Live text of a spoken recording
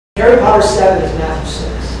Harry Potter 7 is Matthew 6.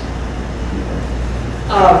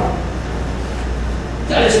 I'll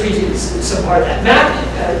just read you some part of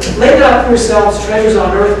that. Lay not for yourselves treasures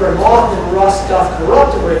on earth where moth and rust doth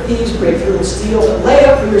corrupt, and where thieves break through and steal, but lay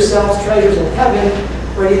up for yourselves treasures in heaven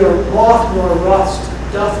where neither moth nor rust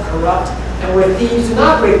doth corrupt, and where thieves do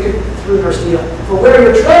not break through nor steal. For where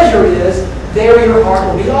your treasure is, there your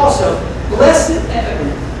heart will be also. Blessed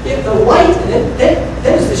if the light, and then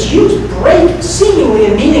there's this huge break, seemingly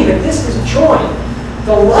in meaning that this is joined.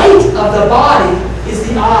 The light of the body is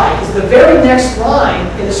the eye, is the very next line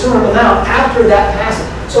in the Sermon on the Mount after that passage.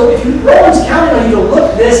 So if Roman's counting on you to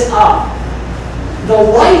look this up, the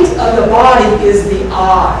light of the body is the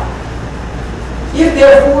eye. If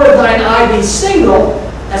therefore thine eye be single,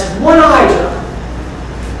 that's one eye, John.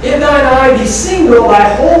 If thine eye be single,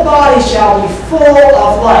 thy whole body shall be full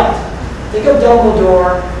of light. Think of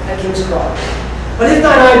Dumbledore at King's Cross. But if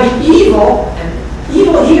thine eye be evil, and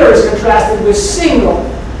evil here is contrasted with single.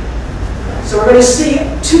 So we're going to see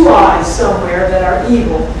two eyes somewhere that are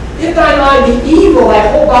evil. If thine eye be evil, thy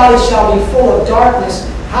whole body shall be full of darkness.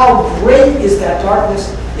 How great is that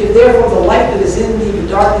darkness? If therefore the light that is in thee be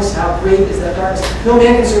darkness, how great is that darkness? No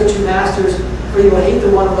man can serve two masters, for you will hate the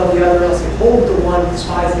one and love the other, else you hold the one and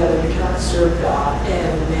despise the other. You cannot serve God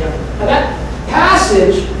and mammon. Now that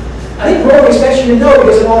passage, I think Rome expects you to know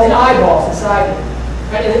because of all the eyeballs inside him.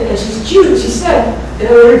 Right? And she's cute. She said in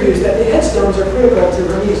other interviews that the headstones are critical to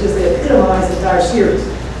her because they epitomize the entire series.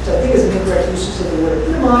 So I think it's an incorrect use of the word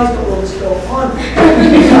epitomize, but we'll just go on.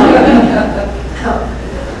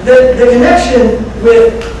 The connection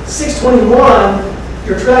with 621,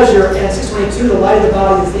 your treasure, and 622, the light of the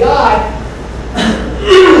body is the eye,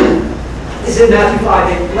 is in Matthew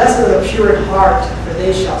 5. Blessed are the pure in heart, for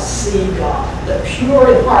they shall see God. The pure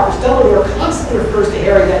in heart, which Dumbledore constantly refers to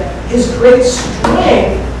Harry, that his great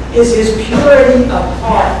strength is his purity of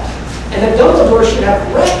heart. And that Dumbledore should have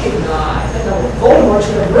recognized, that Voldemort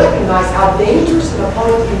should have recognized how dangerous an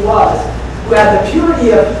opponent he was, who had the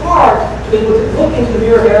purity of heart to be able to look into the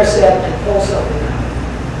mirror of Erised and pull something out.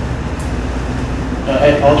 I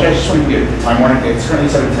apologize, just want to give you a time warning. It's currently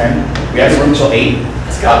 7:10. We have the room until 8.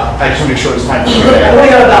 Let's go. I just want to make sure it's time for you. I only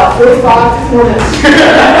got about 45, 50 more minutes.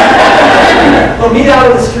 We'll meet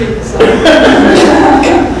out on the street.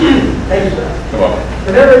 Thank you, John. You're welcome.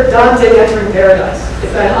 Remember Dante entering paradise.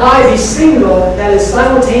 If thine eye be single, that is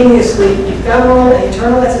simultaneously ephemeral and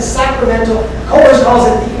eternal, that's a sacramental. Coleridge calls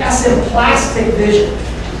it the esemplastic vision.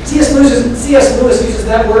 C.S. Lewis uses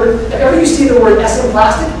that word. If ever you see the word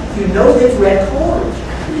esemplastic, you know they've read Coleridge.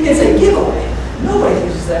 It's a giveaway. Nobody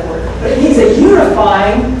uses that word. But it means a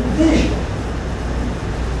unifying vision.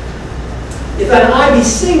 If thine eye be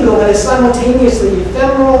single, that is simultaneously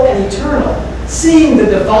ephemeral and eternal, seeing the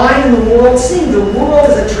divine in the world, seeing the world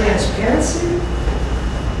as a transparency,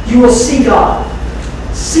 you will see God.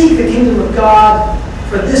 Seek the kingdom of God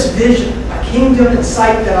for this vision, a kingdom and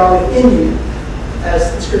sight that are within you,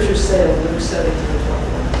 as the scriptures say in Luke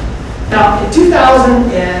 17:21. Now, in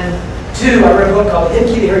 2002, I read a book called Hidden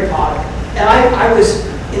Key to Harry Potter. And I was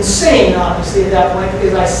insane, obviously, at that point,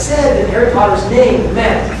 because I said that Harry Potter's name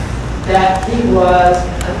meant that he was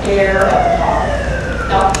an heir of Potter.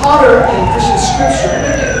 Now, Potter in Christian scripture,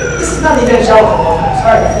 this is not the evangelical moment,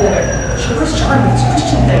 sorry to feel there. Where's John? It's a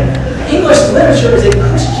Christian thing. English literature is a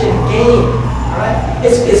Christian game, all right?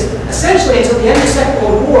 It's essentially, until the end of the Second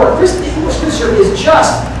World War, English literature is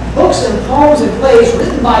just books and poems and plays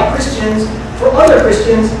written by Christians for other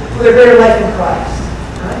Christians for their very life in Christ.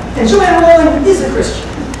 And Joanne Rowling is a Christian.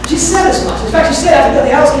 She said as much. In fact, she said after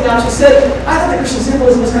the house came out, she said, I thought the Christian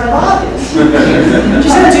symbolism was kind of obvious. She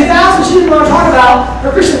said in 2000, she didn't want to talk about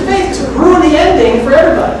her Christian faith because it would ruin the ending for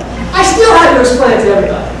everybody. I still had to explain it to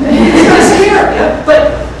everybody. It's kind of scary,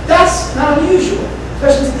 but that's not unusual,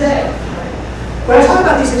 especially today. When I talk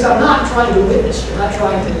about these things, I'm not trying to witness you. I'm not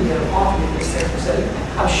trying to offer you these things per se.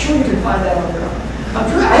 I'm sure you can find that on your own.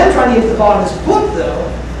 I am trying to get to the bottom of this book,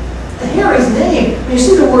 though. And Harry's name, when you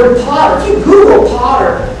see the word Potter, if you Google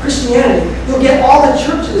Potter Christianity, you'll get all the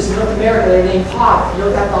churches in North America that are named Potter.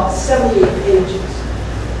 You'll have about 78 pages.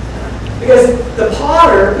 Because the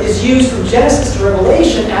Potter is used from Genesis to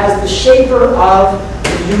Revelation as the shaper of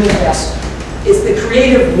the human vessel. It's the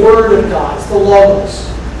creative word of God. It's the Logos.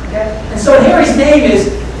 Okay? And so Harry's name is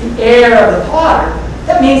the heir of the Potter.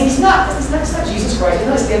 That means it's not Jesus Christ. He's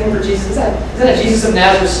not standing for Jesus. He's not Jesus of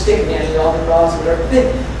Nazareth stick man on the cross or whatever.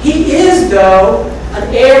 He is, though, an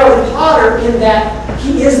heir of the Potter in that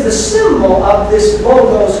he is the symbol of this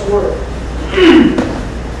Logos word.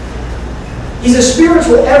 He's a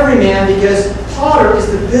spiritual everyman because Potter is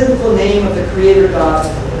the biblical name of the Creator God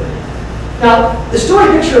of the Word. Now, the story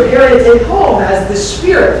picture of Harry to take home as the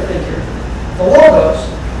spirit figure, the Logos,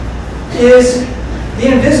 is the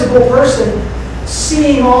invisible person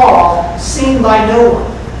seeing all, seen by no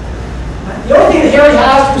one. The only thing that Harry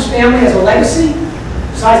has from his family as a legacy,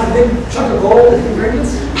 besides the big chunk of gold that he brings,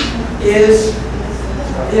 is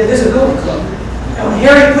the invisibility cloak. And when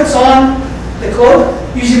Harry puts on the cloak,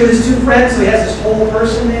 usually with his two friends, so he has this whole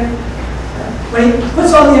person there. When he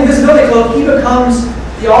puts on the invisibility cloak, he becomes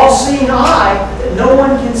the all-seeing eye that no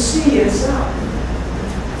one can see inside.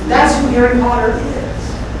 That's who Harry Potter is.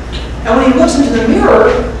 And when he looks into the mirror,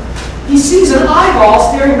 he sees an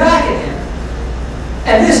eyeball staring back at him.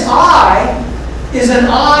 And this eye is an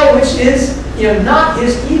eye which is, not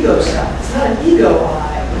his ego self. It's not an ego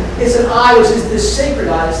eye. It's an eye which is this sacred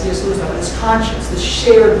eye, as C.S. Lewis knows, this conscience, this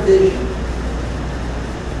shared vision.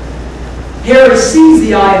 Harry sees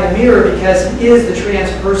the eye in the mirror because he is the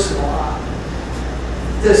transpersonal eye.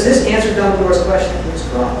 Does this answer Dumbledore's question at King's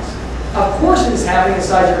Cross? Of course it is happening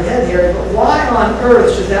inside your head, Harry, but why on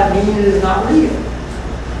earth should that mean it is not real?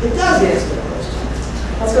 It does answer the question.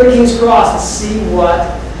 Let's go to King's Cross and see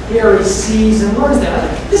what Harry sees and learns there.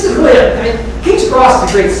 This is really, King's Cross is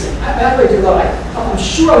a great scene. I really do love it. I'm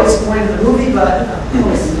sure I'm disappointed in the movie, but I'm not a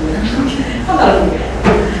movie guy.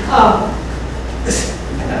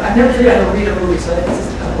 I've never figured out how to read a movie, so I think this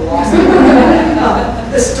is kind of a lost.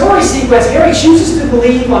 The story sequence, Harry chooses to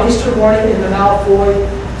believe on Easter morning in the Malfoy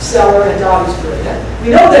cellar and Dobby's grave. We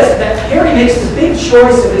know that Harry makes the big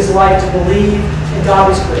choice of his life to believe in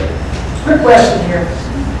Dobby's grave. Quick question here.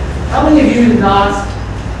 How many of you did not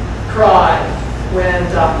cry when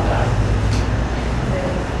Dobby died?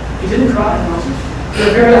 You didn't cry? No. You're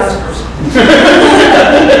a very honest person.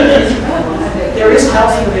 There is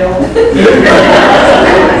housing available.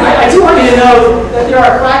 I do want you to know that there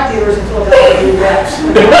are crack dealers in Philadelphia who reps.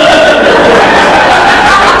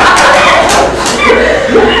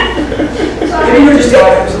 Maybe you were just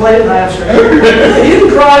it was late at night, I'm sure. If you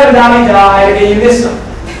didn't cry when Dobby died, okay, you missed him.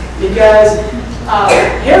 Because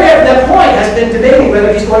Harry at that point has been debating whether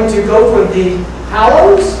he's going to go for the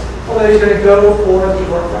Hallows or whether he's going to go for the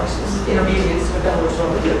Horcruxes in obedience to what Dumbledore's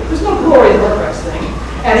told him to do. There's no glory in the Horcrux thing.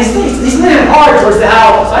 And he's leaning hard towards the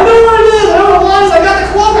Hallows. I know what it is, I know what it is, I got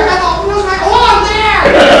the cloak, I got the I'm there!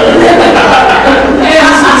 And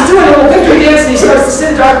he's doing a little victory dance and he starts to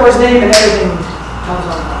sing Darkmoor's name and everything comes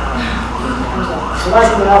on. The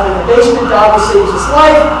lights went out in the basement, Dobby saves his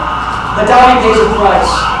life, but Dobby pays a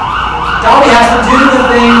price. Dobby has to do the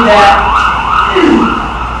thing that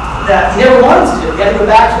he never wanted to do. He had to go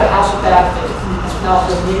back to the house of bad faith. That's what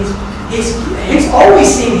Malfoy means. He's always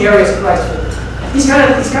seen Harry as Christ figure. He's kind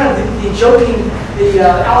of the joking, the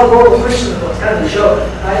allegorical Christian book. It's kind of the joke,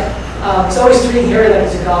 right? He's always treating Harry like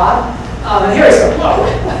he's a god. And Harry's like, whoa,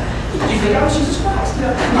 you think I was Jesus Christ?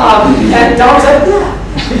 And Dobby's like, yeah.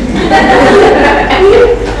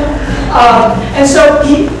 And so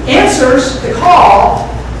he answers the call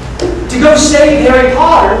to go save Harry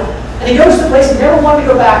Potter, and he goes to the place he never wanted to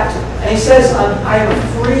go back to. And he says, I am a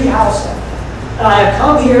free house elf, and I have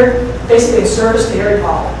come here basically in service to Harry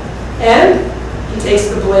Potter. And he takes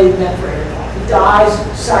the blade meant for Harry Potter. He dies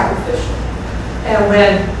sacrificially. And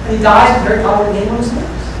when he dies, Harry Potter will name on his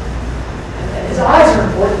lips. And his eyes are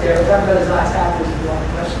important there. We'll talk about his eyes afterwards if you want a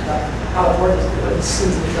question about how important it is what he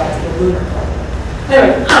sees in his eyes, the lunar part.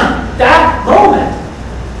 Anyway, that moment,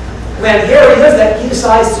 when Harry does that, he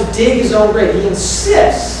decides to dig his own grave. He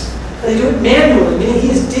insists that he do it manually, meaning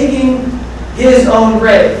he is digging his own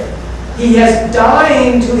grave. He is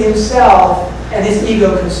dying to himself and his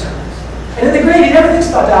ego concerns. And in the grave, he never thinks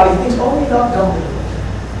about Dobby. He thinks only about Dumbledore.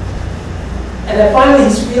 And then finally,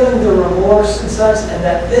 he's feeling the remorse and such, and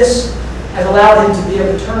that this has allowed him to be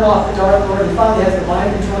able to turn off the Dark Lord. He finally has the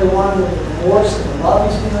mind control he wanted with the remorse and the love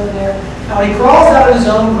he's feeling there. And when he crawls out of his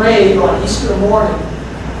own grave on Easter morning,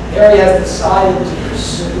 Harry has decided to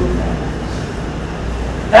pursue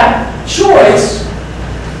that choice.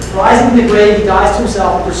 Rising from the grave, he dies to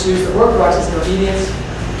himself and pursues the Horcruxes in obedience,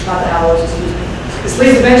 not the Hallows, excuse me. This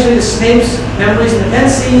leads eventually to Snape's memories in the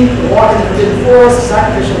Pensieve, the walk in the Forbidden Forest, the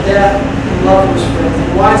sacrificial death, and love for his friends. He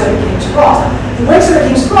winds up at King's Cross. He wakes up at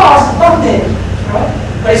King's Cross, butt-naked, right?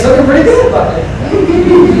 But he's looking pretty good butt-naked.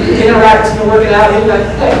 He interacts, working out.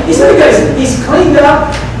 He's looking good. He's cleaned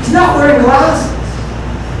up. He's not wearing glasses.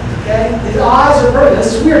 Okay? His eyes are perfect.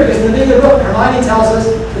 This is weird because in the beginning of the book, Hermione tells us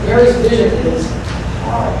that Harry's vision is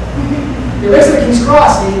hard. He wakes up at King's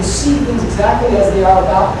Cross, and he can see things exactly as they are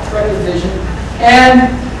without corrective vision. And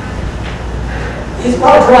he's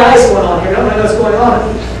got a dry ice going on here. I don't know what's going on.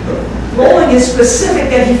 Rolling is specific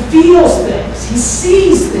that he feels things, he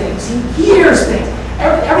sees things, he hears things.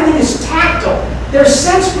 Everything is tactile. There's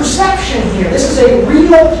sense perception here. This is a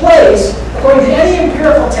real place, according to any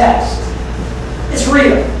empirical test. It's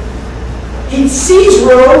real. He sees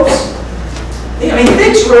robes, he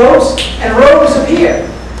thinks robes, and robes appear.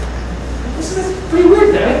 This is pretty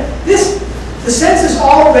weird, right? The senses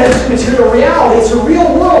all register material reality. It's a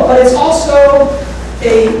real world, but it's also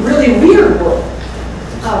a really weird world.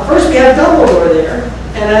 First, we have Dumbledore there,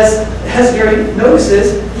 and as Harry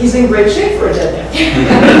notices, he's in great shape for a dead man.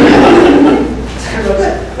 Real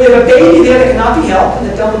good. We have a baby there that cannot be helped, and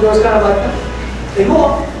the Dumbledore's kind of like, they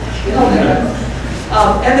walk,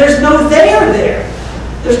 and there's no there.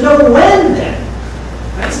 There's no when there.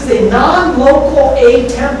 Right? This is a non-local,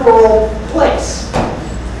 atemporal place.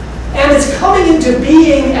 And it's coming into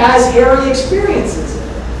being as Harry experiences it.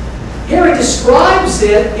 Harry describes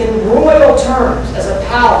it in royal terms as a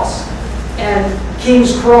palace and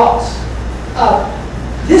King's Cross.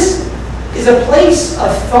 This is a place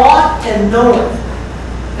of thought and knowing.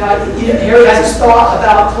 Now, Harry has his thought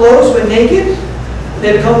about clothes when naked.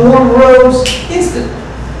 They become warm robes instantly.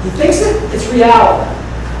 He thinks it, it's reality.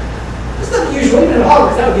 It's not usual, even in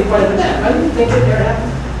Hogwarts, that would be quite an event, right? You think it there happened.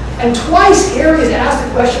 And twice Harry is asked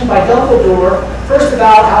a question by Dumbledore, first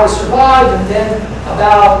about how he survived, and then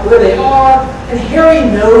about where they are, and Harry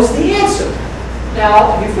knows the answer.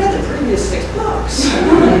 Now, if you've read the previous 6 books,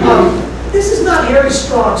 this is not Harry's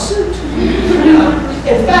strong suit.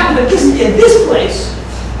 In fact, in this place,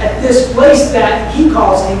 at this place that he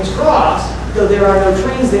calls King's Cross, though there are no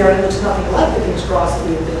trains there and it looks nothing like the King's Cross that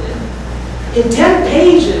we have been in 10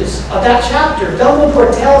 pages of that chapter,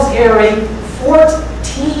 Dumbledore tells Harry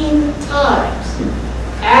 14 times,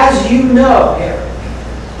 as you know, Harry.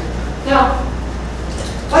 Now,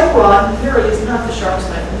 like Ron, Harry is not the sharpest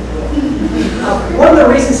knife in the world. One of the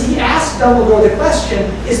reasons he asked Dumbledore the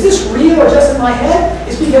question, is this real or just in my head,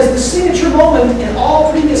 is because the signature moment in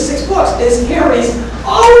all previous 6 books is Harry's,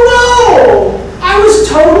 oh no! I was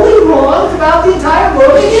totally wrong about the entire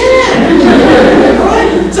book again.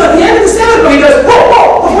 Right? So at the end of the 7th book, he goes, whoa,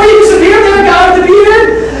 whoa, before you disappear, there, guy with the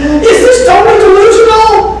beard, is this totally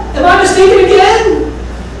delusional? Am I mistaken again?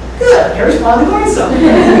 Good. Harry's finally learned something.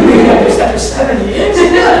 After 7 years.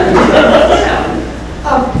 Yeah.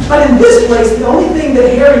 But in this place, the only thing that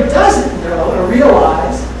Harry doesn't know or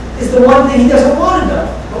realize is the one thing he doesn't want to know.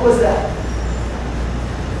 What was that?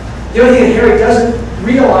 The only thing that Harry doesn't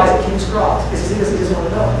realize at King's Cross because he doesn't want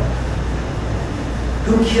to know it.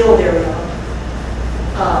 Who killed Ariana?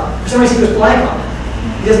 For some reason he goes blank on it.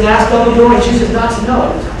 He doesn't ask Dumbledore, he chooses not to know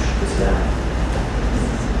it. What's that?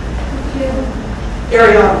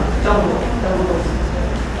 Ariana,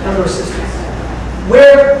 Dumbledore's sister.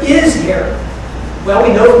 Where is Harry? Well,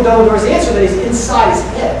 we know from Dumbledore's answer that he's inside his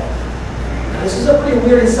head. Now, this is a pretty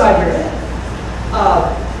weird inside your head.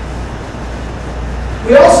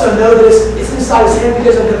 We also know that it's inside his head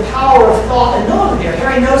because of the power of thought and knowing here.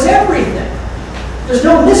 Harry knows everything. There's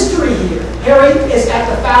no mystery here. Harry is at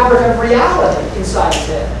the fabric of reality inside his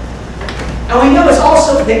head. And we know it's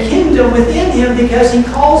also the kingdom within him because he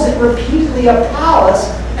calls it repeatedly a palace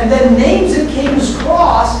and then names it King's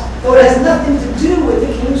Cross, though it has nothing to do with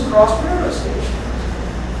the King's Cross railroad station.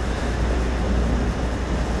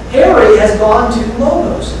 Harry has gone to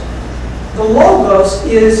Logos. The Logos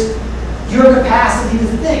is your capacity to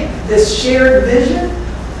think, this shared vision.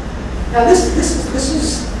 Now this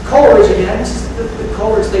is Coleridge again. This is the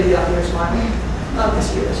Coleridge lady out here smiling. Not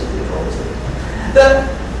this year, this is the Coleridge lady.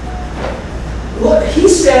 He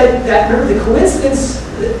said that, remember, the coincidence,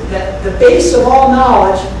 that the base of all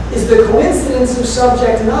knowledge is the coincidence of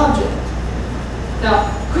subject and object. Now,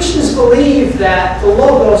 Christians believe that the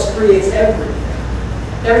Logos creates everything.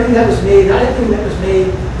 Everything that was made, not everything that was made,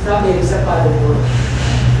 is not made except by the Word.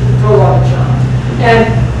 The prologue of John. And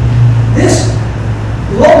this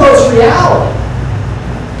Logos reality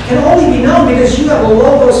can only be known because you have a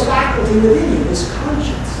Logos faculty within you, this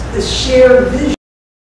conscience, this shared vision.